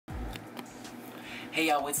Hey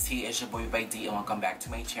y'all, what's T? It's your boy BEATBYDEE and welcome back to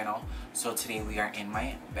my channel. So today we are in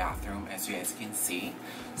my bathroom, as you guys can see.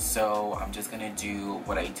 So I'm just gonna do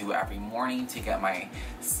what I do every morning to get my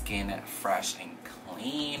skin fresh and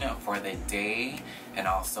clean for the day. And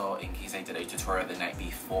also, in case I did a tutorial the night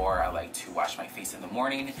before, I like to wash my face in the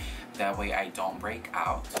morning. That way I don't break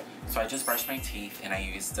out. So I just brushed my teeth and I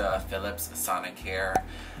used the Philips Sonicare.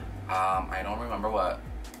 I don't remember what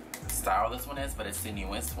style this one is, but it's the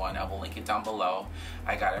newest one. I will link it down below.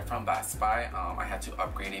 I got it from Best Buy. I had to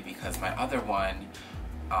upgrade it because my other one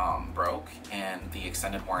broke and the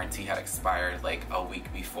extended warranty had expired like a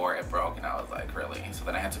week before it broke, and I was like, really? So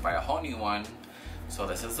then I had to buy a whole new one. So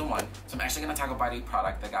this is the one. So I'm actually going to talk about a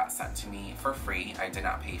product that got sent to me for free. I did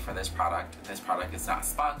not pay for this product. This product is not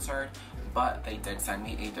sponsored, but they did send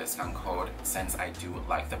me a discount code since I do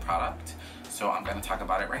like the product. So I'm going to talk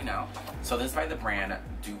about it right now. So this is by the brand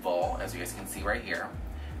Duvolle, as you guys can see right here.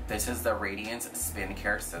 This is the Radiance Spin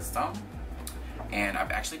Care System. And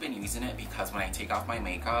I've actually been using it because when I take off my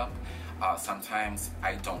makeup, sometimes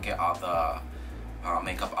I don't get all the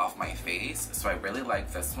makeup off my face. So I really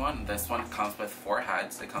like this one. This one comes with 4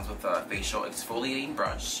 heads. It comes with a facial exfoliating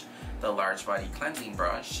brush, the large body cleansing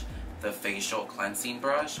brush, the facial cleansing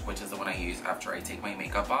brush, which is the one I use after I take my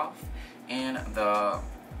makeup off, and the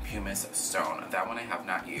pumice stone. That one I have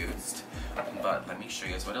not used, but let me show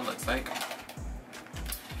you guys what it looks like.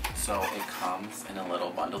 So it comes in a little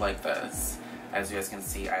bundle like this. As you guys can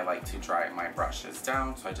see, I like to dry my brushes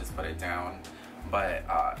down, so I just put it down. But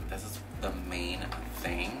this is the main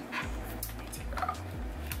thing. Let me take it out.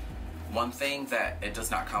 One thing that it does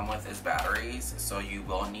not come with is batteries, so you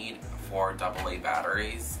will need 4 AA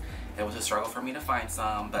batteries. It was a struggle for me to find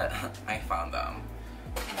some, but I found them.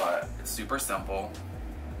 But it's super simple.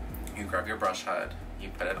 You grab your brush head, you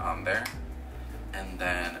put it on there, and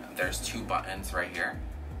then there's 2 buttons right here,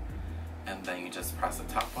 and then you just press the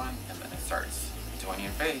top one and then it starts doing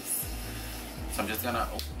your face. So I'm just gonna,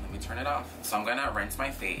 let me turn it off. So I'm gonna rinse my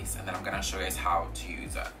face and then I'm gonna show you guys how to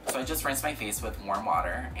use it. So I just rinsed my face with warm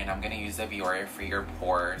water and I'm gonna use the Biore for your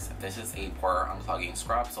pores. This is a pore unclogging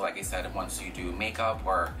scrub. So like I said, once you do makeup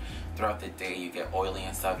or throughout the day you get oily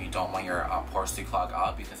and stuff, you don't want your pores to clog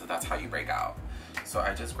up because that's how you break out. So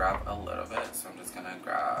I just grab a little bit, so I'm just gonna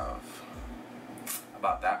grab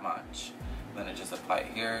about that much. Then I just apply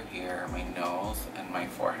it here, here, my nose, and my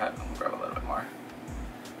forehead. I'm gonna grab a little bit more.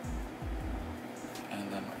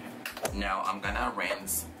 And then right here. Now I'm gonna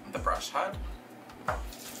rinse the brush head.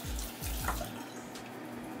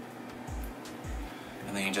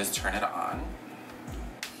 And then you just turn it on.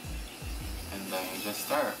 And then you just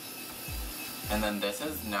start. And then this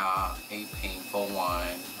is not a painful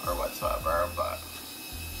one or whatsoever, but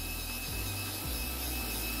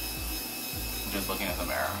I'm just looking at the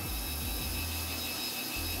mirror.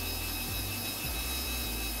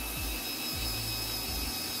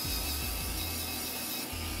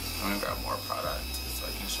 I'm gonna grab more product so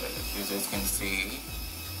I can show you. As you guys can see.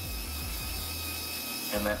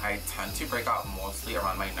 And then I tend to break out mostly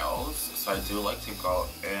around my nose, so I do like to go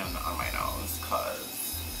in on my nose, cause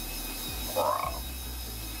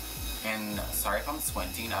and sorry if I'm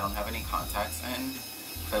squinting, I don't have any contacts in.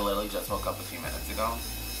 I literally just woke up a few minutes ago.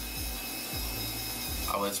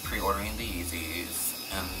 I was pre-ordering the Yeezys,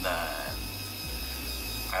 and then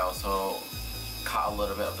I also caught a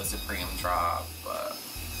little bit of the Supreme drop, but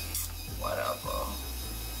whatever.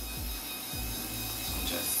 I'm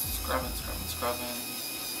just scrubbing.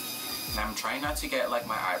 And I'm trying not to get like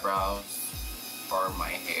my eyebrows or my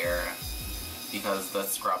hair, because the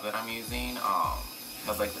scrub that I'm using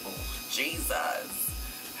has like, oh, Jesus,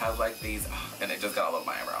 has like these, and it just got all over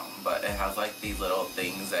my eyebrow, but it has like these little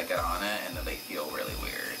things that get on it and then they feel really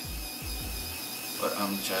weird. But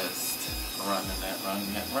I'm just running it,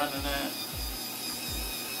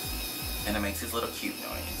 and it makes this little cute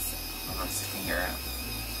noise. I don't know if you can hear it.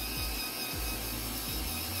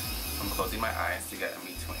 I'm closing my eyes to get in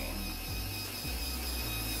between.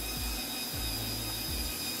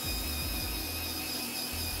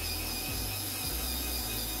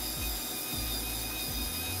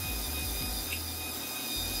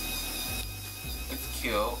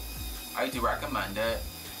 Cute. I do recommend it.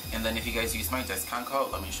 And then if you guys use my discount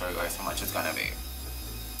code, let me show you guys how much it's gonna be.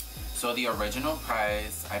 So the original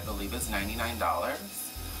price I believe is $99,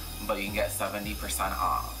 but you can get 70%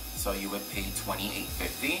 off. So you would pay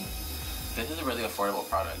 $28.50. This is a really affordable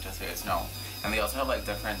product, just so you guys know. And they also have like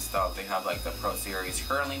different stuff. They have like the Pro Series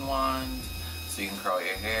curling wand, so you can curl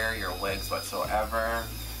your hair, your wigs, whatsoever.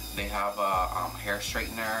 They have a hair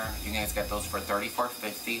straightener. You guys get those for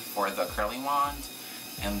 $34.50 for the curling wand.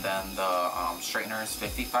 And then the straightener is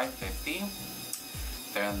 $55.50.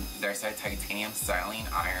 There's a titanium styling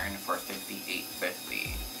iron for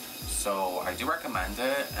 $58.50. So I do recommend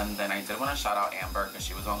it. And then I did want to shout out Amber because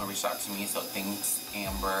she was the one who reached out to me. So thanks,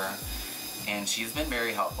 Amber. And she's been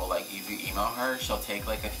very helpful. Like, if you email her, she'll take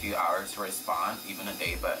like a few hours to respond, even a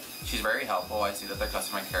day, but she's very helpful. I see that their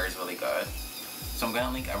customer care is really good. So I'm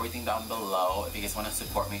gonna link everything down below. If you guys want to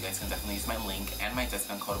support me, you guys can definitely use my link and my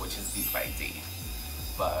discount code, which is BEATBYDEE.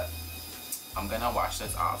 But I'm gonna wash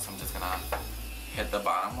this off, so I'm just gonna hit the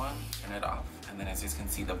bottom one, turn it off, and then as you can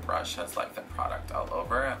see, the brush has like the product all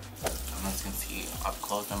over it. And as you can see, up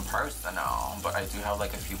close and personal, but I do have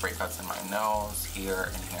like a few breakouts in my nose,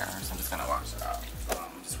 here and here, so I'm just gonna wash it out.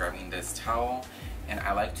 I'm just grabbing this towel, and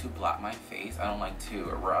I like to blot my face. I don't like to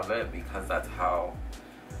rub it because that's how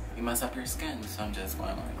you mess up your skin. So I'm just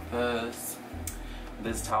going like this.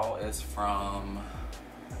 This towel is from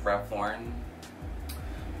Ralph Lauren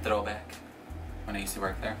Throwback, when I used to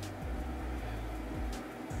work there.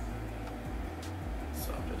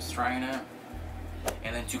 So I'm just trying it.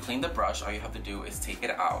 And then to clean the brush, all you have to do is take it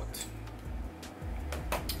out,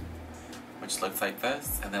 which looks like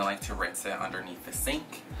this. And then I like to rinse it underneath the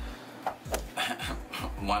sink.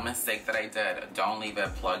 One mistake that I did, don't leave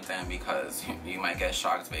it plugged in because you might get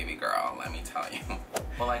shocked, baby girl, let me tell you.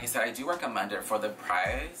 Well, like I said, I do recommend it for the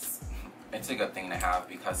price. It's a good thing to have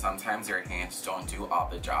because sometimes your hands don't do all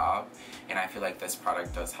the job, and I feel like this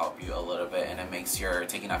product does help you a little bit, and it makes your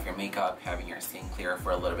taking off your makeup, having your skin clear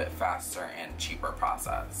for a little bit faster and cheaper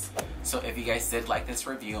process. So if you guys did like this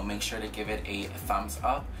review, make sure to give it a thumbs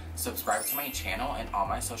up, subscribe to my channel, and all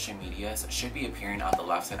my social medias should be appearing on the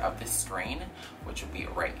left side of the screen, which will be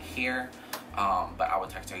right here. But I will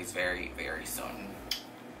talk to you guys very, very soon.